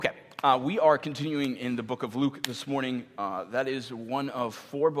We are continuing in the book of Luke this morning. That is one of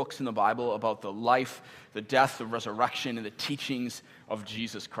 4 books in the Bible about the life, the death, the resurrection, and the teachings of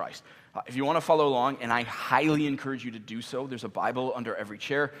Jesus Christ. If you want to follow along, and I highly encourage you to do so, there's a Bible under every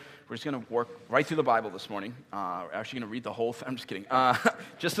chair. We're just going to work right through the Bible this morning. We're actually going to read the whole thing. I'm just kidding.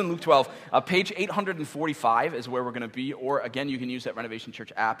 Just in Luke 12. Page 845 is where we're going to be. Or, again, you can use that Renovation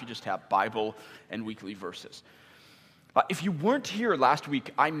Church app. You just have Bible and weekly verses. If you weren't here last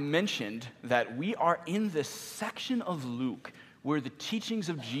week, I mentioned that we are in this section of Luke where the teachings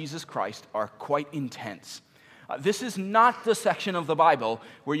of Jesus Christ are quite intense. This is not the section of the Bible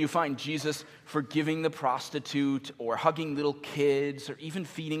where you find Jesus forgiving the prostitute or hugging little kids or even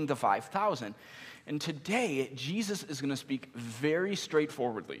feeding the 5,000. And today, Jesus is going to speak very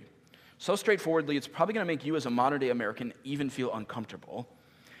straightforwardly. So straightforwardly, it's probably going to make you as a modern-day American even feel uncomfortable.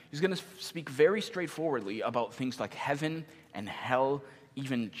 He's going to speak very straightforwardly about things like heaven and hell,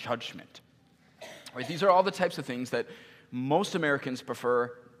 even judgment. Right? These are all the types of things that most Americans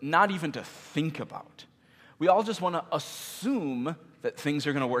prefer not even to think about. We all just want to assume that things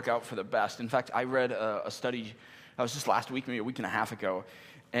are going to work out for the best. In fact, I read a study, that was just last week, maybe a week and a half ago,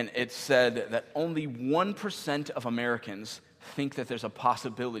 and it said that only 1% of Americans think that there's a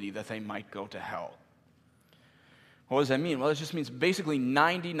possibility that they might go to hell. What does that mean? Well, it just means basically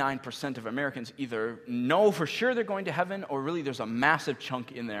 99% of Americans either know for sure they're going to heaven, or really there's a massive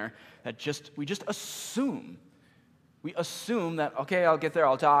chunk in there that we just assume. We assume that, okay, I'll get there,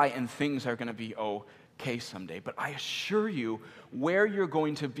 I'll die, and things are going to be okay someday. But I assure you, where you're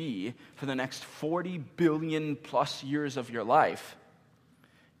going to be for the next 40 billion plus years of your life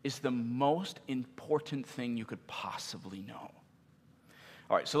is the most important thing you could possibly know.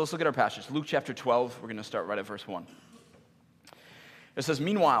 All right, so let's look at our passage. Luke chapter 12, we're going to start right at verse 1. It says,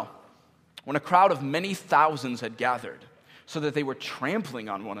 "Meanwhile, when a crowd of many thousands had gathered, so that they were trampling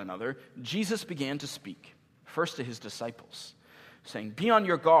on one another, Jesus began to speak, first to his disciples, saying, 'Be on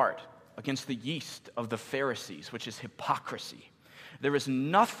your guard against the yeast of the Pharisees, which is hypocrisy. There is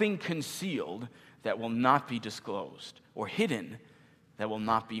nothing concealed that will not be disclosed, or hidden that will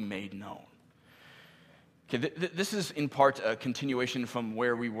not be made known.'" Okay, this is in part a continuation from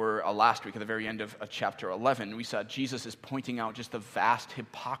where we were last week at the very end of chapter 11. We saw Jesus is pointing out just the vast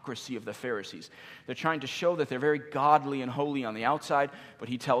hypocrisy of the Pharisees. They're trying to show that they're very godly and holy on the outside, but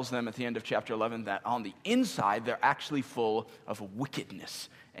he tells them at the end of chapter 11 that on the inside they're actually full of wickedness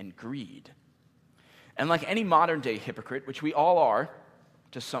and greed. And like any modern day hypocrite, which we all are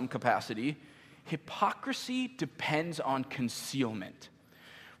to some capacity, hypocrisy depends on concealment.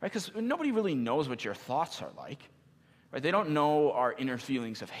 Right? Because nobody really knows what your thoughts are like. Right? They don't know our inner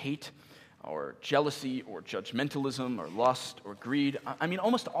feelings of hate or jealousy or judgmentalism or lust or greed. I mean,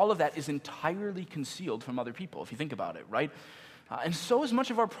 almost all of that is entirely concealed from other people, if you think about it, right? And so is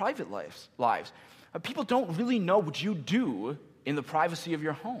much of our private lives. People don't really know what you do in the privacy of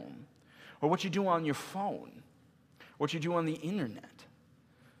your home, or what you do on your phone, or what you do on the internet.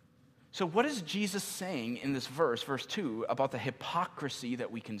 So what is Jesus saying in this verse 2, about the hypocrisy that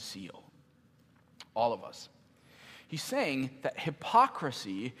we conceal? All of us. He's saying that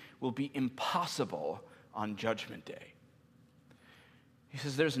hypocrisy will be impossible on Judgment Day. He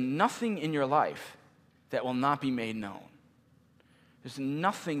says there's nothing in your life that will not be made known. There's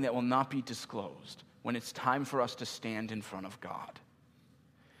nothing that will not be disclosed when it's time for us to stand in front of God.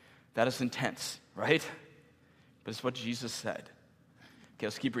 That is intense, right? But it's what Jesus said. Okay,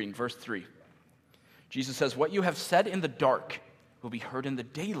 let's keep reading. Verse 3. Jesus says, "What you have said in the dark will be heard in the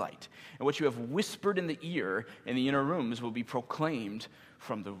daylight, and what you have whispered in the ear in the inner rooms will be proclaimed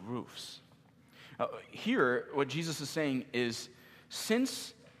from the roofs." Here, what Jesus is saying is,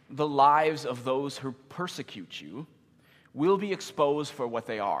 since the lives of those who persecute you will be exposed for what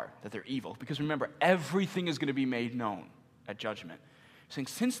they are, that they're evil, because remember, everything is going to be made known at judgment. Saying,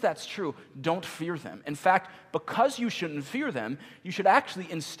 since that's true, don't fear them. In fact, because you shouldn't fear them, you should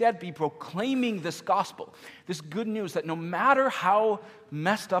actually instead be proclaiming this gospel, this good news that no matter how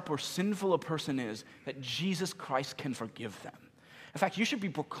messed up or sinful a person is, that Jesus Christ can forgive them. In fact, you should be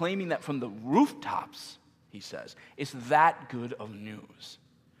proclaiming that from the rooftops, he says. It's that good of news.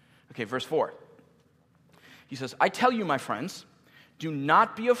 Okay, verse 4. He says, "I tell you, my friends, do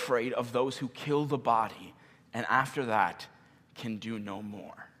not be afraid of those who kill the body, and after that can do no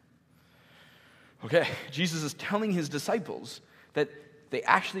more." Okay, Jesus is telling his disciples that they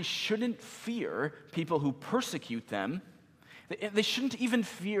actually shouldn't fear people who persecute them. They shouldn't even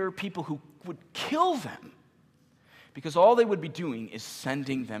fear people who would kill them, because all they would be doing is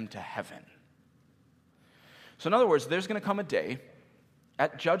sending them to heaven. So in other words, there's going to come a day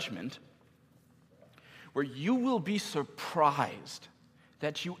at judgment where you will be surprised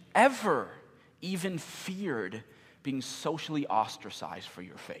that you ever even feared being socially ostracized for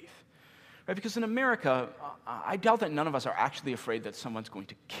your faith. Right? Because in America, I doubt that none of us are actually afraid that someone's going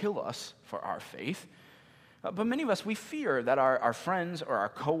to kill us for our faith. But many of us, we fear that our friends or our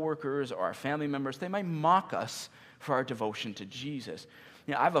coworkers or our family members, they might mock us for our devotion to Jesus.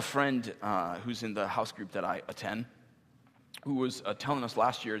 I have a friend who's in the house group that I attend, who was telling us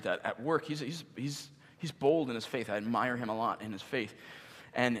last year that at work, he's bold in his faith. I admire him a lot in his faith.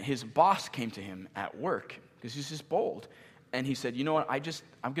 And his boss came to him at work because he's just bold. And he said, you know what,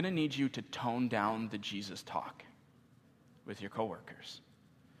 I'm going to need you to tone down the Jesus talk with your coworkers.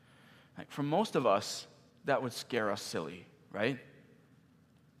 Like, for most of us, that would scare us silly, right?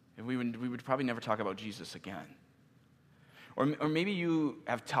 And we would probably never talk about Jesus again. Or maybe you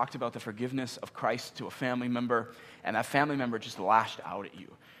have talked about the forgiveness of Christ to a family member, and that family member just lashed out at you.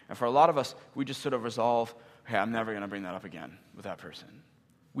 And for a lot of us, we just sort of resolve, hey, I'm never going to bring that up again with that person.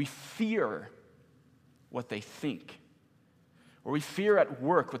 We fear what they think. Or we fear at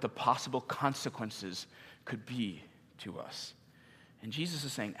work what the possible consequences could be to us. And Jesus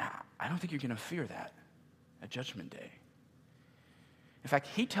is saying, I don't think you're going to fear that at Judgment Day. In fact,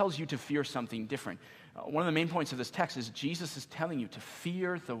 he tells you to fear something different. One of the main points of this text is Jesus is telling you to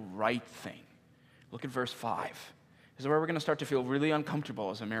fear the right thing. Look at verse 5. This is where we're going to start to feel really uncomfortable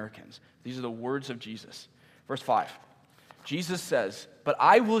as Americans. These are the words of Jesus. Verse 5. Jesus says, "But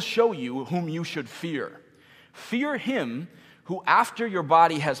I will show you whom you should fear. Fear him who, after your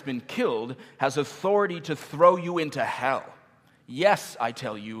body has been killed, has authority to throw you into hell. Yes, I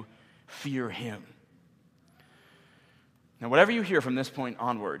tell you, fear him." Now, whatever you hear from this point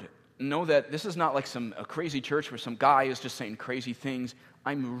onward, know that this is not like a crazy church where some guy is just saying crazy things.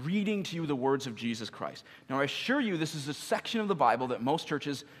 I'm reading to you the words of Jesus Christ. Now, I assure you, this is a section of the Bible that most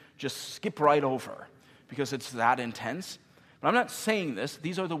churches just skip right over because it's that intense. But I'm not saying this.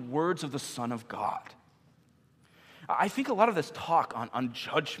 These are the words of the Son of God. I think a lot of this talk on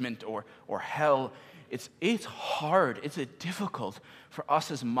judgment or hell, it's hard, it's difficult for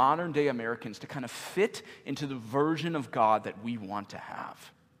us as modern day Americans to kind of fit into the version of God that we want to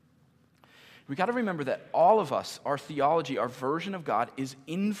have. We got to remember that all of us, our theology, our version of God is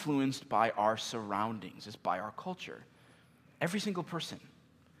influenced by our surroundings, it's by our culture. Every single person.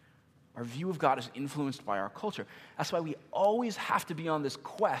 Our view of God is influenced by our culture. That's why we always have to be on this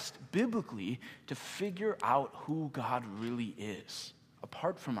quest, biblically, to figure out who God really is,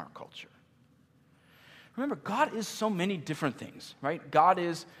 apart from our culture. Remember, God is so many different things, right? God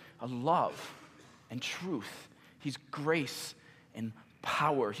is a love and truth. He's grace and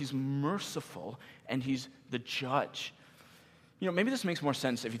power. He's merciful, and he's the judge. Maybe this makes more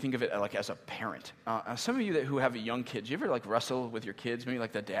sense if you think of it like as a parent. Some of you who have young kids, you ever wrestle with your kids, maybe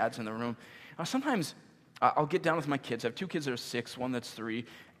like the dads in the room? Sometimes I'll get down with my kids. I have two kids that are 6, one that's 3,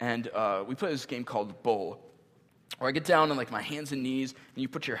 and we play this game called Bull. Or I get down on my hands and knees, and you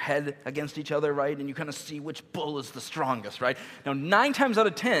put your head against each other, right? And you kind of see which bull is the strongest, right? Now, 9 times out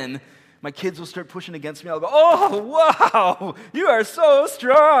of 10, my kids will start pushing against me. I'll go, "Oh, wow, you are so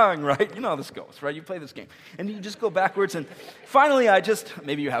strong," right? You know how this goes, right? You play this game. And you just go backwards, and finally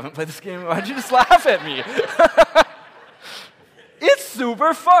maybe you haven't played this game, why'd you just laugh at me? It's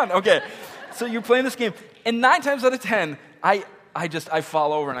super fun. Okay, so you're playing this game, and 9 times out of 10, I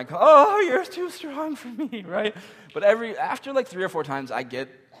fall over and I go, "Oh, you're too strong for me," right? But after 3 or 4 times,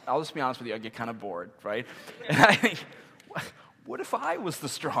 I'll just be honest with you, I get kind of bored, right? And I think, what if I was the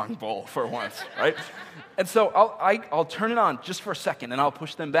strong bull for once, right? And so I'll turn it on just for a second, and I'll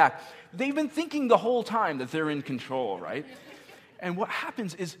push them back. They've been thinking the whole time that they're in control, right? And what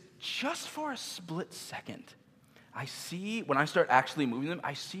happens is, just for a split second, when I start actually moving them,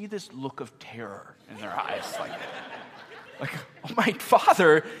 I see this look of terror in their eyes. Like, oh, my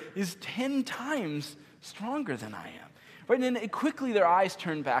father is 10 times stronger than I am. Right? And then quickly their eyes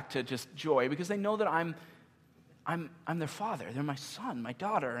turn back to just joy because they know that I'm their father. They're my son, my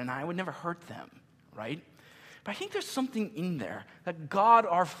daughter, and I would never hurt them, right? But I think there's something in there that God,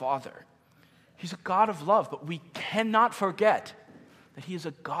 our Father, he's a God of love, but we cannot forget that he is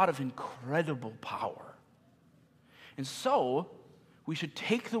a God of incredible power. And so, we should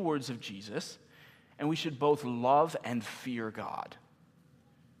take the words of Jesus, and we should both love and fear God.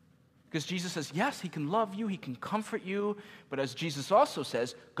 Because Jesus says, yes, he can love you, he can comfort you, but as Jesus also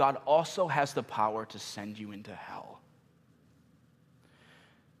says, God also has the power to send you into hell.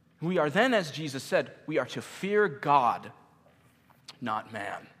 We are then, as Jesus said, we are to fear God, not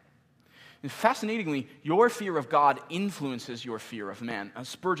man. And fascinatingly, your fear of God influences your fear of man.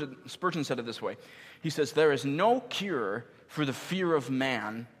 Spurgeon said it this way. He says, there is no cure for the fear of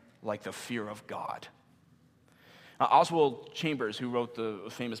man like the fear of God. Oswald Chambers, who wrote the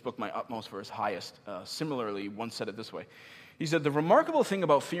famous book, My Utmost for His Highest, similarly once said it this way. He said, the remarkable thing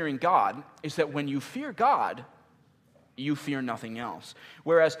about fearing God is that when you fear God, you fear nothing else.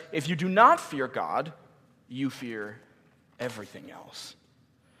 Whereas if you do not fear God, you fear everything else.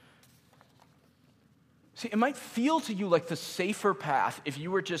 See, it might feel to you like the safer path if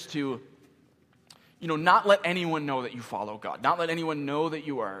you were just to, not let anyone know that you follow God, not let anyone know that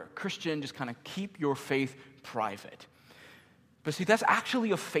you are a Christian, just kind of keep your faith private. But see, that's actually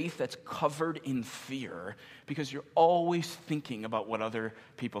a faith that's covered in fear because you're always thinking about what other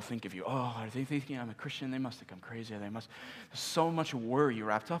people think of you. Oh, are they thinking I'm a Christian? They must think I'm crazy. There's so much worry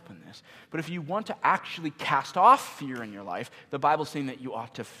wrapped up in this. But if you want to actually cast off fear in your life, the Bible's saying that you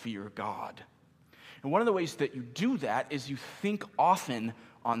ought to fear God. And one of the ways that you do that is you think often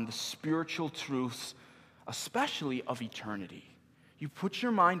on the spiritual truths, especially of eternity. You put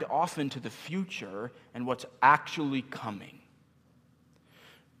your mind often to the future and what's actually coming.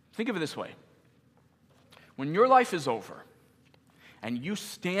 Think of it this way. When your life is over and you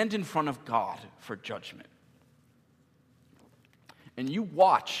stand in front of God for judgment, and you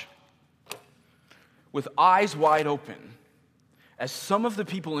watch with eyes wide open as some of the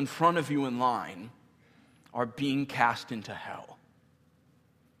people in front of you in line are being cast into hell.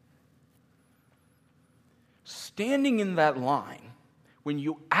 Standing in that line, when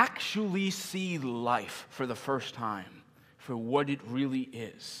you actually see life for the first time for what it really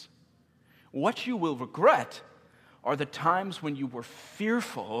is, what you will regret are the times when you were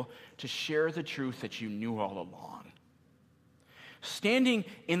fearful to share the truth that you knew all along. Standing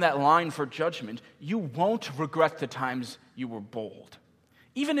in that line for judgment, you won't regret the times you were bold.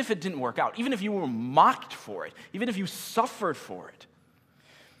 Even if it didn't work out, even if you were mocked for it, even if you suffered for it.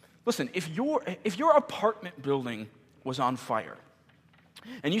 Listen, if your apartment building was on fire,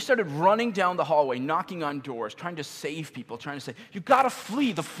 and you started running down the hallway, knocking on doors, trying to save people, trying to say, you gotta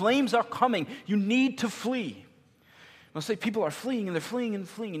flee, the flames are coming, you need to flee. Let's say people are fleeing, and they're fleeing and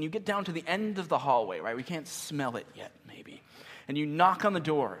fleeing, and you get down to the end of the hallway, right? We can't smell it yet, maybe. And you knock on the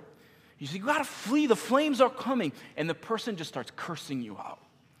door. You say, you gotta flee, the flames are coming. And the person just starts cursing you out.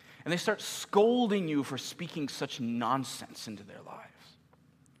 And they start scolding you for speaking such nonsense into their lives.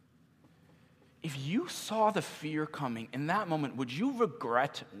 If you saw the fear coming in that moment, would you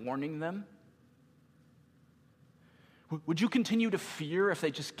regret warning them? Would you continue to fear if they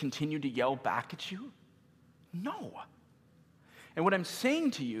just continued to yell back at you? No. And what I'm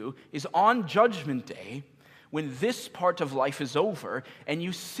saying to you is on Judgment Day, when this part of life is over, and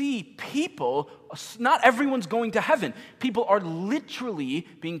you see people, not everyone's going to heaven. People are literally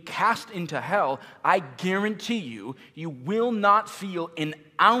being cast into hell. I guarantee you, you will not feel an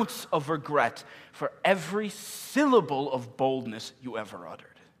ounce of regret for every syllable of boldness you ever uttered.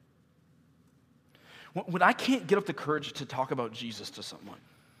 When I can't get up the courage to talk about Jesus to someone,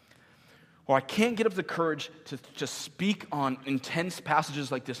 or I can't get up the courage to speak on intense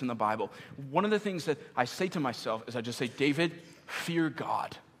passages like this in the Bible, one of the things that I say to myself is I just say, David, fear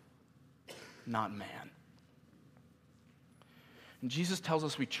God, not man. And Jesus tells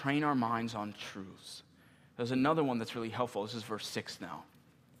us we train our minds on truths. There's another one that's really helpful. This is verse 6 now.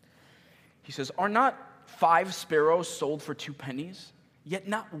 He says, are not 5 sparrows sold for 2 pennies? Yet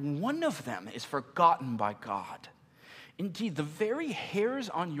not one of them is forgotten by God. Indeed, the very hairs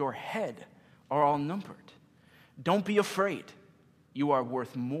on your head are all numbered. Don't be afraid. You are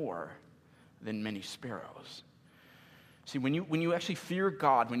worth more than many sparrows. See, when you actually fear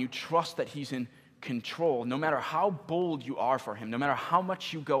God, when you trust that He's in control, no matter how bold you are for Him, no matter how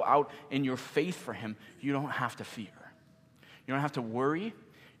much you go out in your faith for Him, you don't have to fear. You don't have to worry.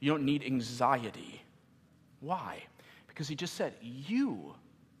 You don't need anxiety. Why? Because He just said, you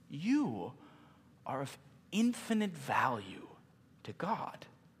are of infinite value to God.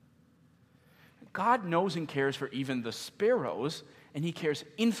 God knows and cares for even the sparrows, and He cares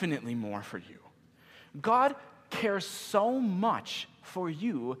infinitely more for you. God cares so much for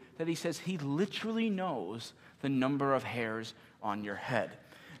you that He says He literally knows the number of hairs on your head.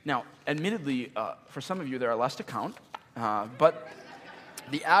 Now, admittedly, for some of you, there are less to count, but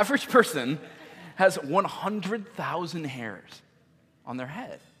the average person has 100,000 hairs on their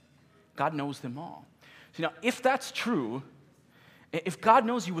head. God knows them all. See, now, if that's true, if God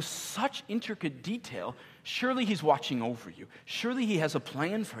knows you with such intricate detail, surely He's watching over you. Surely He has a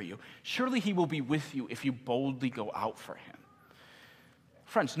plan for you. Surely He will be with you if you boldly go out for Him.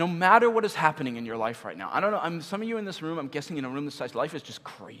 Friends, no matter what is happening in your life right now, I don't know, some of you in this room, I'm guessing in a room this size, life is just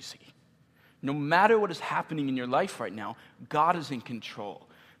crazy. No matter what is happening in your life right now, God is in control.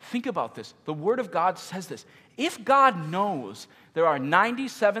 Think about this. The Word of God says this. If God knows there are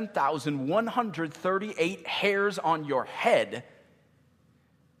 97,138 hairs on your head,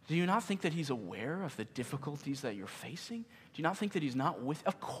 do you not think that He's aware of the difficulties that you're facing? Do you not think that He's not with you?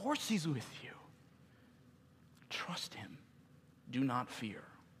 Of course He's with you. Trust Him. Do not fear.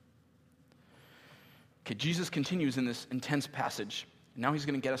 Okay, Jesus continues in this intense passage. Now He's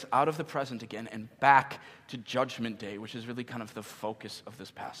going to get us out of the present again and back to Judgment Day, which is really kind of the focus of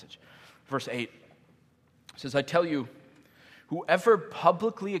this passage. Verse 8 says, I tell you, whoever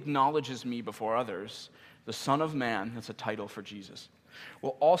publicly acknowledges me before others, the Son of Man, that's a title for Jesus,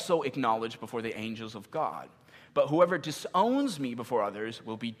 will also acknowledge before the angels of God. But whoever disowns me before others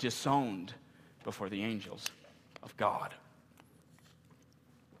will be disowned before the angels of God.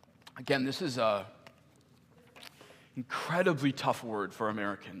 Again, this is a incredibly tough word for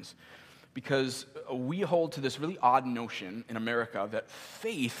Americans because we hold to this really odd notion in America that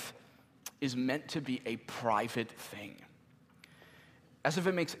faith is meant to be a private thing. As if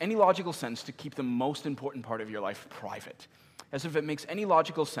it makes any logical sense to keep the most important part of your life private. As if it makes any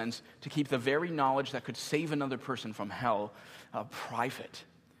logical sense to keep the very knowledge that could save another person from hell private.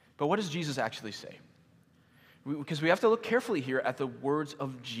 But what does Jesus actually say? Because we have to look carefully here at the words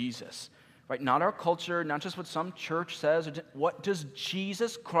of Jesus. Right? Not our culture, not just what some church says. What does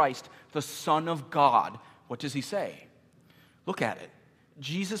Jesus Christ, the Son of God, what does He say? Look at it.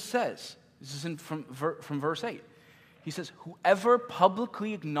 Jesus says, this is from verse 8. He says, whoever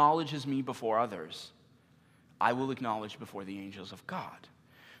publicly acknowledges me before others, I will acknowledge before the angels of God.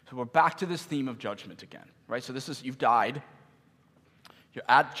 So we're back to this theme of judgment again. Right? So this is, you've died. You're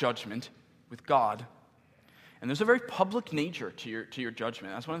at judgment with God. And there's a very public nature to your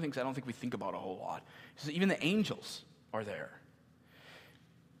judgment. That's one of the things I don't think we think about a whole lot. Is that even the angels are there.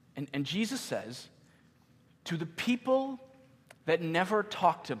 And Jesus says, to the people that never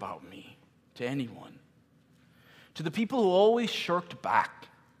talked about me to anyone, to the people who always shirked back,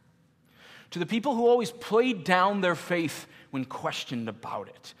 to the people who always played down their faith when questioned about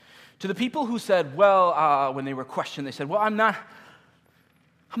it, to the people who said, when they were questioned, they said, I'm not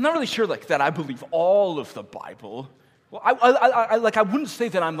really sure that I believe all of the Bible. Well, I wouldn't say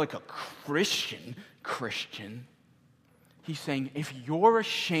that I'm like a Christian. He's saying, if you're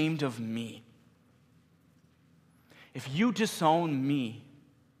ashamed of me, if you disown me,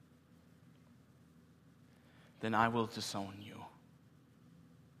 then I will disown you.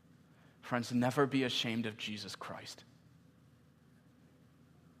 Friends, never be ashamed of Jesus Christ.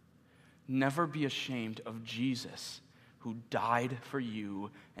 Never be ashamed of Jesus, who died for you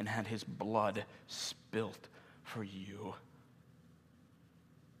and had His blood spilt for you.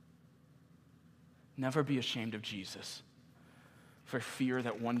 Never be ashamed of Jesus, for fear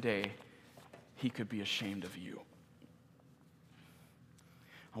that one day He could be ashamed of you.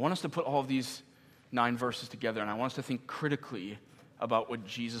 I want us to put all of these 9 verses together, and I want us to think critically about what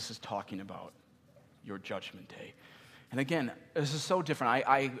Jesus is talking about, your judgment day. And again, this is so different.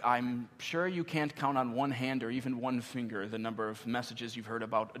 I'm sure you can't count on one hand or even one finger the number of messages you've heard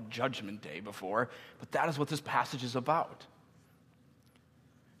about a judgment day before, but that is what this passage is about.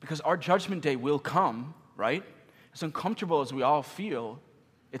 Because our judgment day will come, right? As uncomfortable as we all feel,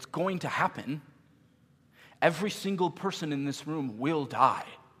 it's going to happen. Every single person in this room will die.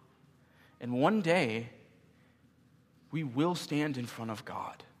 And one day, we will stand in front of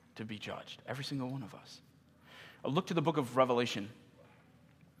God to be judged, every single one of us. Look to the book of Revelation,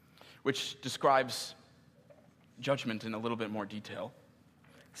 which describes judgment in a little bit more detail.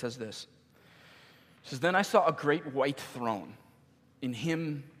 It says this. It says, then I saw a great white throne, in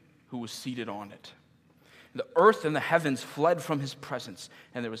Him who was seated on it. The earth and the heavens fled from His presence,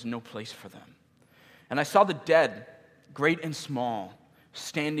 and there was no place for them. And I saw the dead, great and small,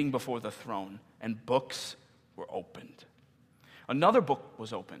 standing before the throne, and books were opened. Another book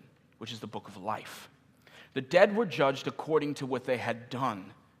was opened, which is the book of life. The dead were judged according to what they had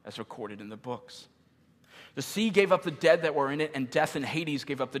done, as recorded in the books. The sea gave up the dead that were in it, and death and Hades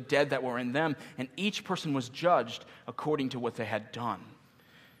gave up the dead that were in them, and each person was judged according to what they had done.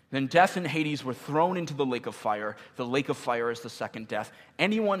 Then death and Hades were thrown into the lake of fire. The lake of fire is the second death.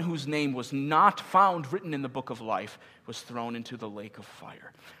 Anyone whose name was not found written in the book of life was thrown into the lake of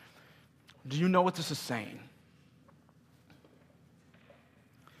fire. Do you know what this is saying?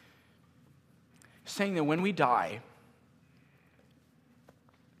 Saying that when we die,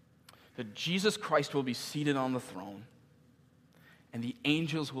 that Jesus Christ will be seated on the throne, and the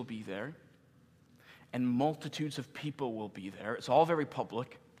angels will be there, and multitudes of people will be there. It's all very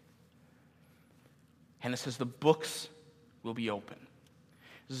public. And it says the books will be open.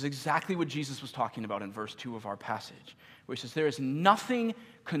 This is exactly what Jesus was talking about in verse 2 of our passage, where he says, there is nothing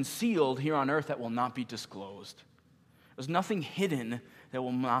concealed here on earth that will not be disclosed. There's nothing hidden that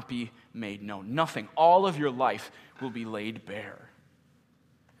will not be made known. Nothing. All of your life will be laid bare.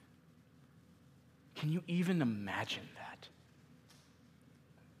 Can you even imagine that?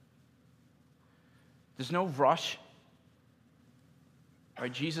 There's no rush.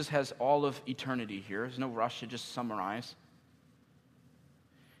 Right? Jesus has all of eternity here. There's no rush to just summarize.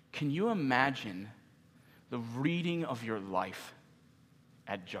 Can you imagine the reading of your life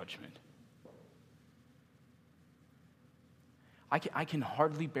at judgment? I can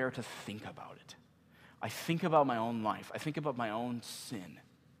hardly bear to think about it. I think about my own life. I think about my own sin.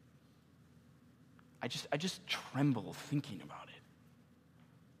 I just tremble thinking about it.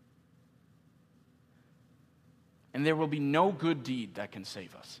 And there will be no good deed that can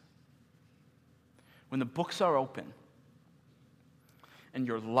save us. When the books are open and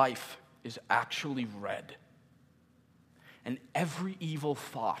your life is actually read, and every evil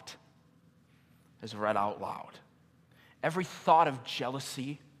thought is read out loud, every thought of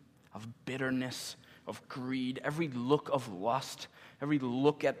jealousy, of bitterness, of greed, every look of lust, every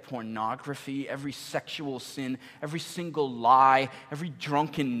look at pornography, every sexual sin, every single lie, every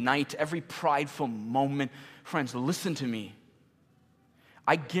drunken night, every prideful moment. Friends, listen to me.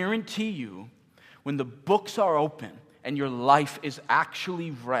 I guarantee you, when the books are open and your life is actually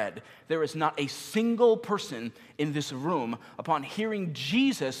read, there is not a single person in this room, upon hearing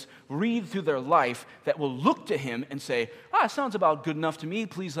Jesus read through their life, that will look to him and say, it sounds about good enough to me,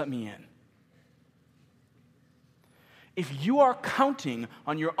 please let me in. If you are counting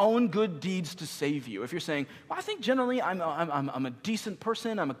on your own good deeds to save you, if you're saying, I think generally I'm a decent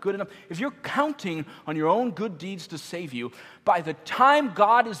person, I'm a good enough, if you're counting on your own good deeds to save you, by the time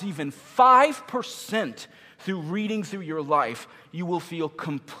God is even 5% through reading through your life, you will feel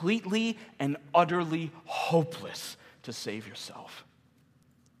completely and utterly hopeless to save yourself.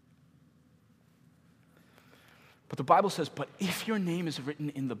 But the Bible says, but if your name is written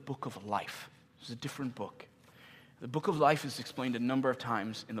in the book of life, this is a different book. The book of life is explained a number of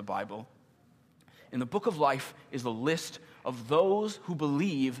times in the Bible. In the book of life is the list of those who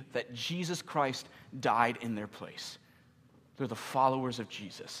believe that Jesus Christ died in their place. They're the followers of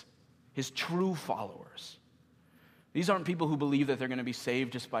Jesus, his true followers. These aren't people who believe that they're going to be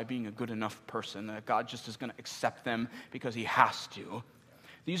saved just by being a good enough person, that God just is going to accept them because he has to.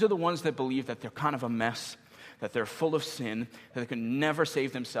 These are the ones that believe that they're kind of a mess, that they're full of sin, that they can never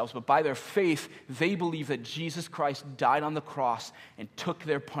save themselves, but by their faith, they believe that Jesus Christ died on the cross and took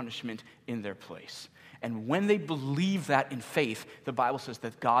their punishment in their place. And when they believe that in faith, the Bible says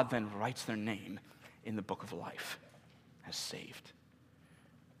that God then writes their name in the book of life as saved.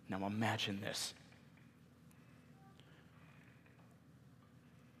 Now imagine this.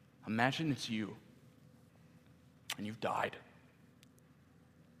 Imagine it's you, and you've died.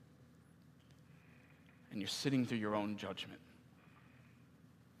 And you're sitting through your own judgment.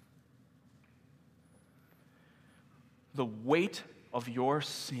 The weight of your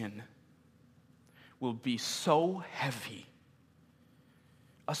sin will be so heavy,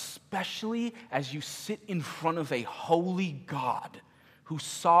 especially as you sit in front of a holy God who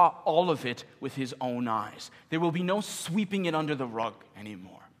saw all of it with his own eyes. There will be no sweeping it under the rug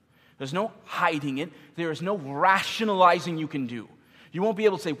anymore. There's no hiding it. There is no rationalizing you can do. You won't be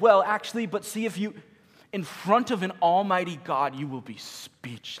able to say, well, actually, but see if you... In front of an almighty God, you will be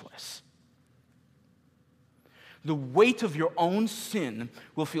speechless. The weight of your own sin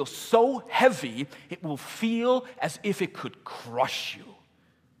will feel so heavy, it will feel as if it could crush you.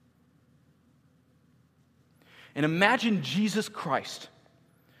 And imagine Jesus Christ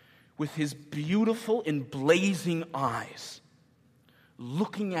with his beautiful and blazing eyes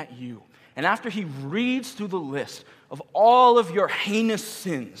looking at you. And after he reads through the list of all of your heinous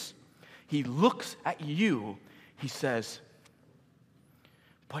sins, he looks at you, he says,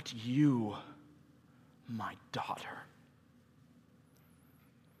 but you, my daughter,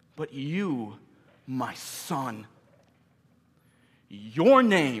 but you, my son, your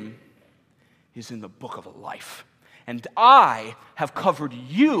name is in the book of life, and I have covered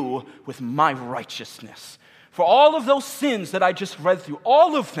you with my righteousness. For all of those sins that I just read through,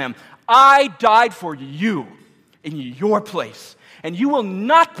 all of them, I died for you in your place. And you will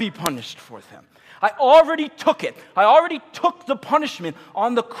not be punished for them. I already took it. I already took the punishment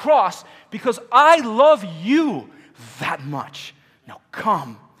on the cross because I love you that much. Now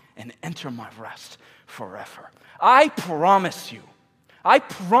come and enter my rest forever. I promise you,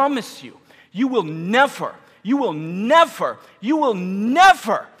 you will never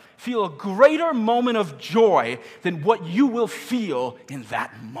feel a greater moment of joy than what you will feel in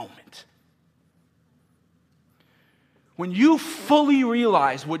that moment. When you fully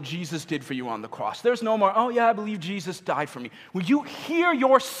realize what Jesus did for you on the cross, there's no more, oh yeah, I believe Jesus died for me. When you hear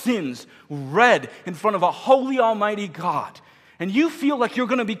your sins read in front of a holy, almighty God, and you feel like you're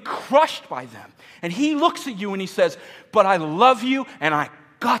going to be crushed by them, and he looks at you and he says, but I love you and I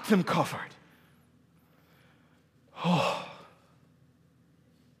got them covered. Oh,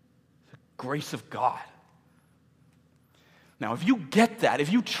 the grace of God. Now, if you get that,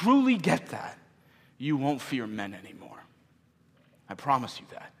 if you truly get that, you won't fear men anymore. I promise you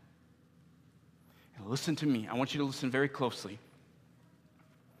that. And listen to me. I want you to listen very closely.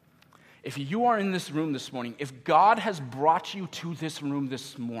 If you are in this room this morning, if God has brought you to this room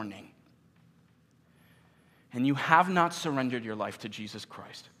this morning, and you have not surrendered your life to Jesus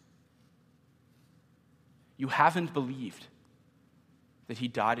Christ, you haven't believed that he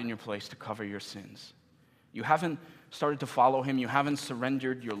died in your place to cover your sins, you haven't started to follow him, you haven't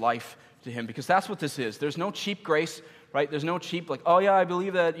surrendered your life to him, because that's what this is. There's no cheap grace, right? There's no cheap, like, oh yeah, I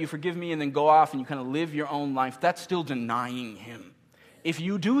believe that you forgive me, and then go off and you kind of live your own life. That's still denying him. If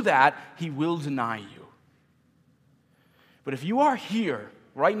you do that, he will deny you. But if you are here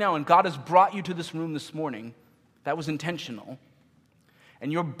right now and God has brought you to this room this morning, that was intentional,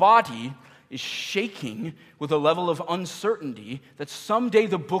 and your body is shaking with a level of uncertainty that someday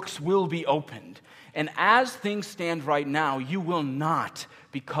the books will be opened. And as things stand right now, you will not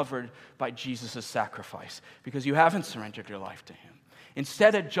be covered by Jesus' sacrifice because you haven't surrendered your life to him.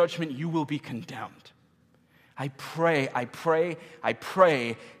 Instead, at judgment, you will be condemned. I pray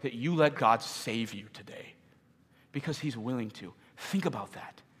that you let God save you today because he's willing to. Think about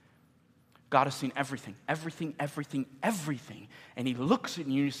that. God has seen everything, and he looks at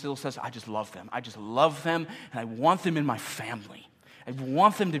you and he still says, I just love them. I just love them, and I want them in my family. I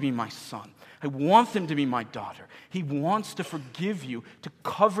want them to be my son. I want them to be my daughter. He wants to forgive you, to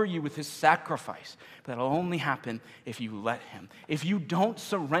cover you with his sacrifice. But that'll only happen if you let him. If you don't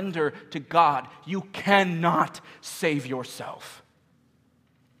surrender to God, you cannot save yourself.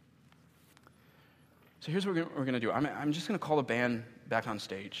 So here's what we're going to do. I'm just going to call the band back on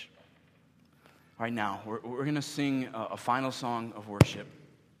stage. Right now, we're going to sing a final song of worship.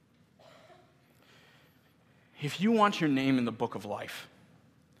 If you want your name in the book of life,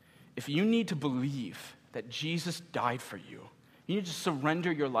 if you need to believe that Jesus died for you, you need to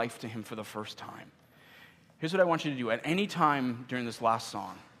surrender your life to him for the first time. Here's what I want you to do. At any time during this last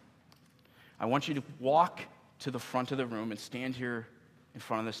song, I want you to walk to the front of the room and stand here in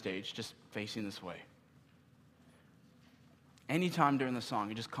front of the stage, just facing this way. Anytime during the song,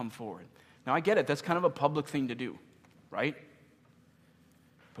 you just come forward. Now, I get it. That's kind of a public thing to do, right?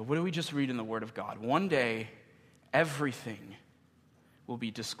 But what do we just read in the Word of God? One day, everything will be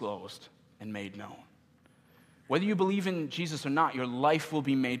disclosed and made known. Whether you believe in Jesus or not, your life will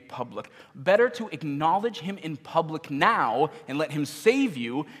be made public. Better to acknowledge him in public now and let him save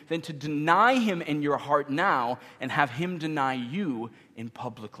you than to deny him in your heart now and have him deny you in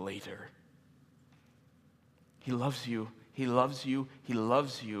public later. He loves you. He loves you. He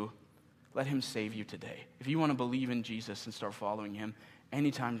loves you. Let him save you today. If you want to believe in Jesus and start following him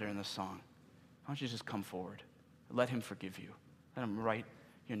anytime during this song, why don't you just come forward? Let him forgive you. Let him write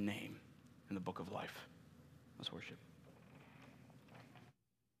your name in the book of life. Let's worship.